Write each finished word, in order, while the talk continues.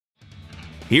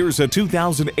Here's a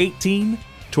 2018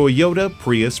 Toyota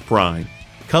Prius Prime.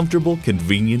 Comfortable,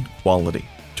 convenient, quality.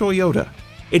 Toyota.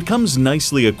 It comes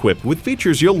nicely equipped with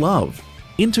features you'll love.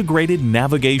 Integrated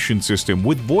navigation system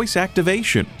with voice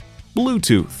activation,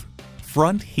 Bluetooth,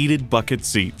 front heated bucket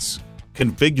seats,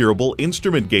 configurable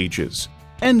instrument gauges,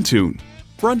 Entune,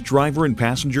 front driver and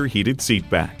passenger heated seat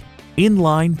back,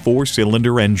 inline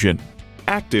 4-cylinder engine,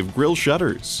 active grille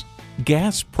shutters,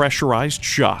 gas pressurized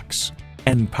shocks,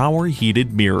 and power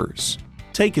heated mirrors.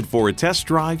 Take it for a test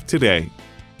drive today.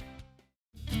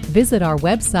 Visit our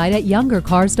website at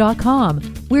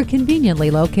youngercars.com. We're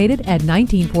conveniently located at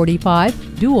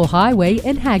 1945 Dual Highway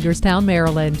in Hagerstown,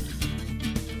 Maryland.